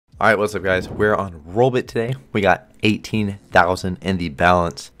All right, what's up, guys? We're on Rollbit today. We got 18,000 in the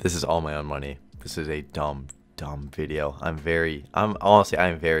balance. This is all my own money. This is a dumb video. I'm very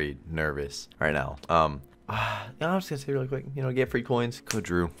nervous right now. I'm just gonna say really quick, get free coins. Code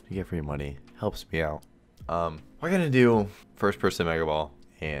Drew, you get free money. Helps me out. We're gonna do first person Megaball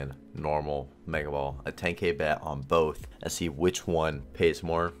and normal Megaball. A 10K bet on both and see which one pays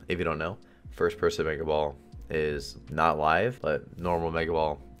more. If you don't know, first person Megaball is not live, but normal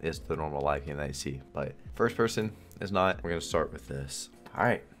Megaball is the normal live game that you see. But first person is not. We're gonna start with this. All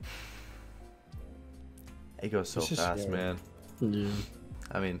right. It goes so fast, man. Yeah.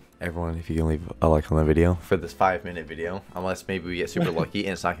 I mean, everyone, if you can leave a like on the video for this 5-minute video, unless maybe we get super lucky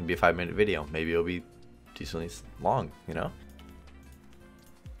and it's not gonna be a 5-minute video. Maybe it'll be decently long,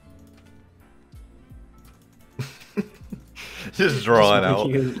 Just draw it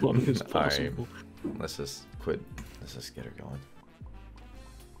out. As long as possible. All right. Let's just quit. Let's just get her going.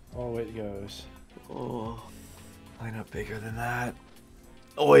 Oh, it goes. Oh, line up bigger than that.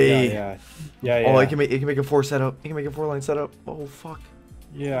 Oh, yeah. Oh, it can make a 4 setup. It can make a 4-line setup. Oh, fuck.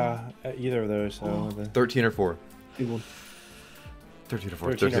 Yeah, either of those. So 13 or 4. 13 or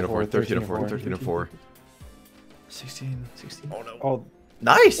 4. 13 or 4. 13 or 4. 13 or 4. 16. Oh no. Oh,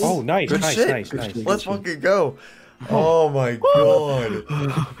 nice. Oh, nice. Good nice. shit. Nice. Let's fucking go. Oh my god.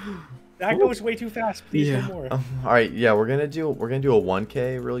 That goes way too fast. Please no more. All right, yeah, we're gonna do a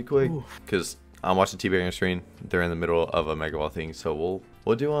 1K really quick because I'm watching T-Bag on screen. They're in the middle of a Megaball thing, so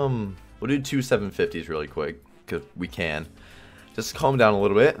we'll do 2 750s really quick because we can. Just calm down a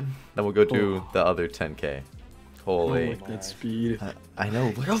little bit, then we'll go do the other 10K. Holy, like that speed. I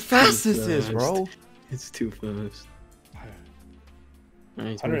know. Look how fast this is, bro. It's too fast.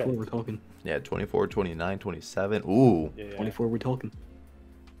 Alright, 24 we're talking. Yeah, 24, 29, 27. Ooh. Yeah. 24 we're talking.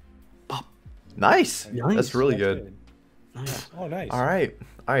 Nice. Nice. That's really good. Nice. Oh, nice. All right.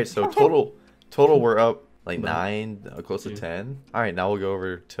 So total we're up like 9, close to 10. All right, now we'll go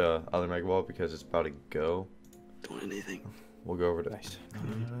over to other Megaball because it's about to go. Don't anything. We'll go over to. Nice.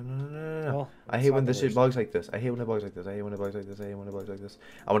 No. Well, I hate when this shit bugs like this. I hate when it bugs like this. I hate when it bugs like this.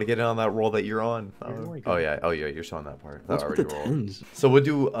 I want to get in on that roll that you're on. Oh yeah. You're showing that part. That already rolled. So we'll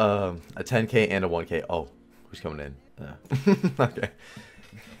do a 10K and a 1K. Oh, who's coming in? Okay.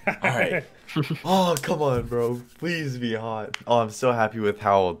 All right. Oh, come on, bro. Please be hot. Oh, I'm so happy with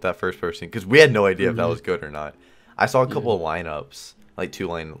how that first person, because we had no idea if that was good or not. I saw a couple of lineups, like 2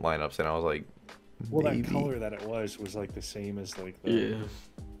 lineups, and I was like, well, maybe. that color that it was like the same as like the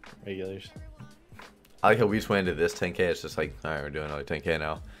regulars. I like how we just went into this 10K. It's just like, all right, we're doing another 10K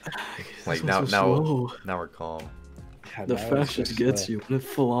now. Like now we're calm. Yeah, the fast just gets you. When it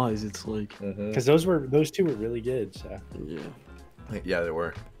flies, it's like. Because those two were really good. So. Yeah, they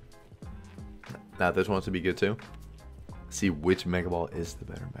were. Now this wants to be good too. See which Megaball is the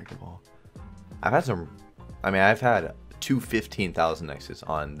better Megaball. I've had 2 15,000 X's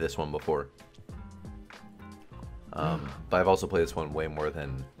on this one before. But I've also played this one way more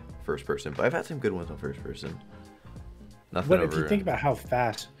than first person. But I've had some good ones on first person. Nothing but over. If you think about how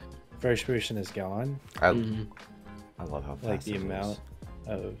fast first person is gone, I love how fast. Like the amount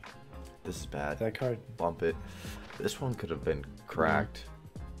of. This is bad. That card. Bump it. This one could have been cracked.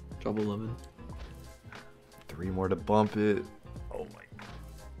 Drop 11. 3 more to bump it. Oh my.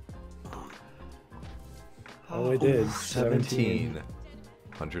 Oh, it did. 17.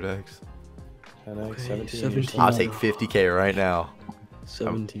 100x. 10x, Okay, 17. 17. I'll take 50K right now.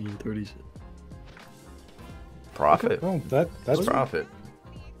 17, 36. Profit. Oh, that's profit.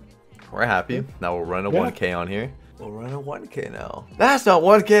 We're happy. Now we'll run a 1K on here. We'll run a 1K now. That's not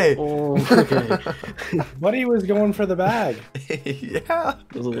 1K. Oh, okay. Buddy was going for the bag. Yeah.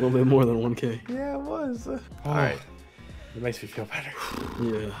 It was a little bit more than 1K. Yeah, it was. Oh, all right. It makes me feel better.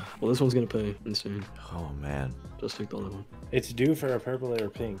 Yeah. Well, this one's gonna pay. Insane. Oh man. Just take the other one. It's due for a purple or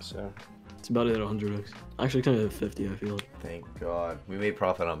pink, so. It's about at 100x. Actually, kind of at 50. I feel like. Thank God. We made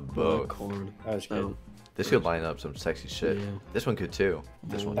profit on That both. card. That was good. This could line up some sexy shit. Yeah. This one could too.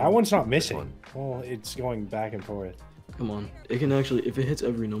 This one. That one's not missing. One. Well, it's going back and forth. Come on. It can actually, if it hits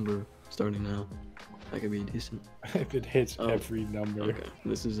every number starting now, that could be decent. If it hits every number. Okay.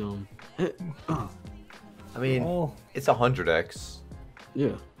 This is I mean, it's 100x.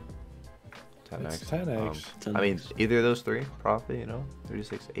 Yeah. 10x. It's 10x. 10x. I mean, either of those 3 profit.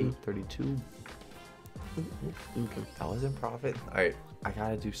 36, 8, 32. Okay. That wasn't profit. All right, I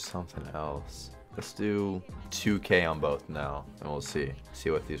gotta do something else. Let's do 2K on both now, and we'll see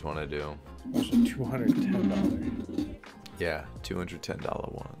what these want to do. $210. Yeah,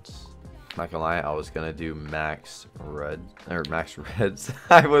 $210 ones. Not gonna lie, I was gonna do max red or max reds.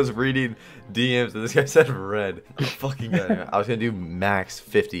 I was reading DMs and this guy said red. I'm fucking guy. I was gonna do max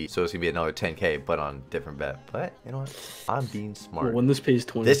 50, so it's gonna be another 10k, but on different bet. But you know what? I'm being smart. Well, when this pays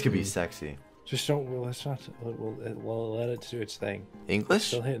 20, This could be sexy. Just don't. Well, let's not. We'll let it do its thing. English?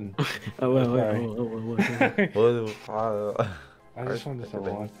 Still hitting. Oh, wait, I just wanted to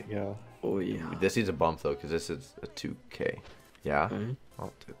want to go. oh yeah. This needs a bump though, because this is a 2k. Yeah. Okay. Oh,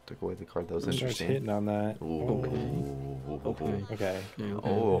 took away the card. That was Starts interesting. hitting on that. Ooh. Okay. Okay.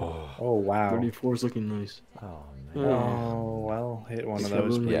 Oh. Oh wow. 34 is looking nice. Oh man. Oh well, hit one of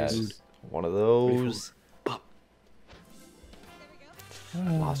those. Seven, Yes. Yes. One of those. Pop.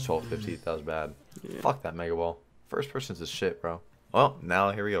 Lost 1250. That was bad. Yeah. Fuck that Megaball. First person's is shit, bro. Well, now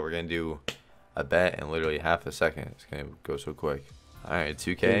here we go. We're gonna do a bet in literally half a second. It's gonna go so quick. All right,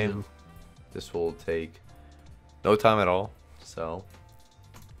 2k. Yeah. This will take no time at all. So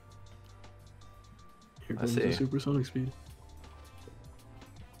Here I comes see. the supersonic speed.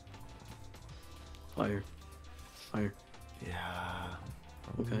 Fire. Fire. yeah.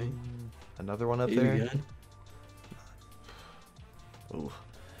 Okay. Another one up 8 there. again. Ooh.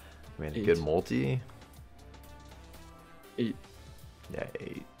 I mean, a 8. good multi. 8. Yeah,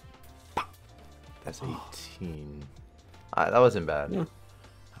 8. That's 18. That wasn't bad. Yeah.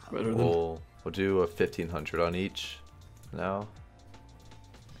 Better than. We'll do a 1500 on each. No.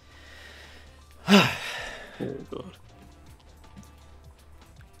 Oh god.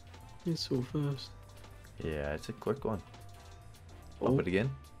 It's so fast. Yeah, it's a quick one. Oh, Up it again.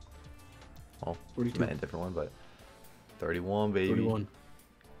 Oh, 42. meant a different one, but 31, baby. 31.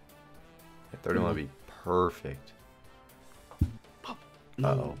 Yeah, 31 would be perfect. Pop.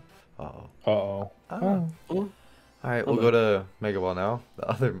 Uh-oh. Uh-oh. Uh-oh. Oh. Oh, All right, we'll go to Megaball now. The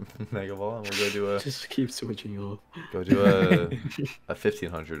other Megaball, and we'll go do a just keep switching off. a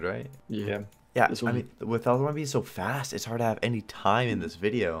 1500, right? Yeah. Yeah, This I one. mean, with the other one being so fast, it's hard to have any time in this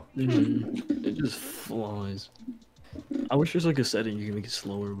video. It just flies. I wish there's like a setting you can make it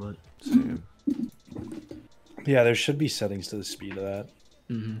slower, but. Same. Yeah, there should be settings to the speed of that.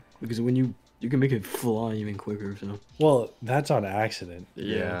 Because when you can make it fly even quicker, so. Well, that's on accident.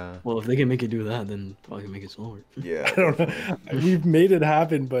 Yeah. Well, if they can make it do that, then I can make it slower. Yeah. I don't know. We've made it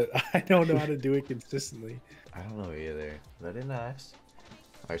happen, but I don't know how to do it consistently. I don't know either. Very nice.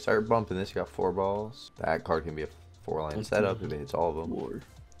 All right, start bumping this. You got 4 balls. That card can be a 4-line That's setup nice. if it hits all of them. 4.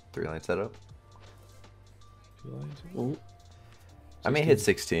 3-line setup. Oh, I may hit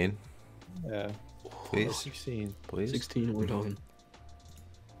 16. Yeah. Please. 16. Please. 16, we're talking.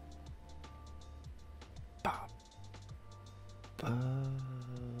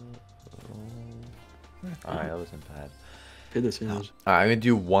 Alright, that wasn't bad. Pay the sales. Alright, I'm gonna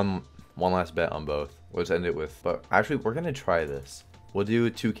do one last bet on both. Let's end it with, but actually we're gonna try this. We'll do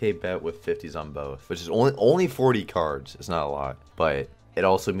a 2k bet with 50s on both, which is only 40 cards. It's not a lot, but it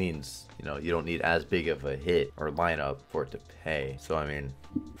also means, you know, you don't need as big of a hit or lineup for it to pay. So I mean,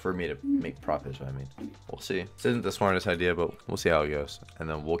 for me to make profits, I mean, we'll see. This isn't the smartest idea, but we'll see how it goes. And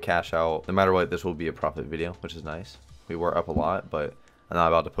then we'll cash out. No matter what, this will be a profit video, which is nice. We were up a lot, but I'm not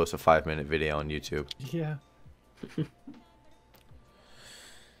about to post a 5-minute video on YouTube. Yeah.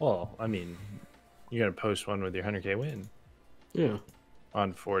 Well, I mean, you're going to post one with your 100k win Yeah.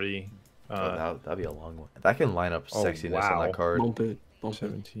 on 40. That'd be a long one. If I can line up Oh, sexiness on wow. that card, Bump it. Bump it.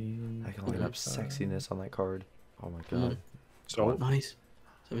 17. I can line up sexiness on that card. Oh my god. So, Nice.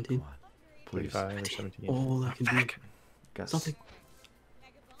 17. Please. 45 or 17. Oh, that can do Got something.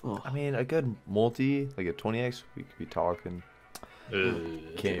 Oh, I mean, a good multi, like a 20x, we could be talking. Ugh.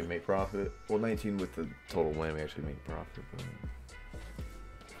 Can't even make profit. Well, 19 with the total win, we actually make profit. But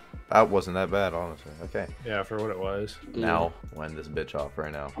that wasn't that bad, honestly. Okay. Yeah, for what it was. Now, wind this bitch off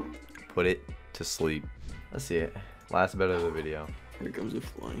right now. Put it to sleep. Let's see it. Last bet of the video. Here comes it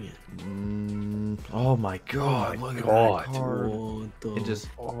flying in. Oh my god. Oh my look at God. that card. What the? It just,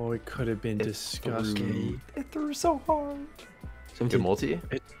 Oh, it could have been It disgusting. it threw so hard. 17. Good multi.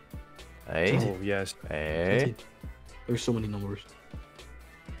 Hey. Oh, yes. Hey. 17. There's so many numbers.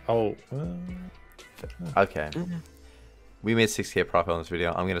 Oh, well. Okay. We made 6k profit on this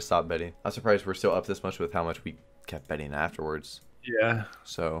video. I'm gonna stop betting. I'm surprised we're still up this much with how much we kept betting afterwards. Yeah.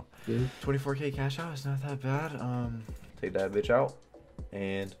 So Yeah. 24k cash out is not that bad. Take that bitch out,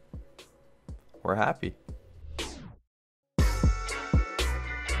 and we're happy.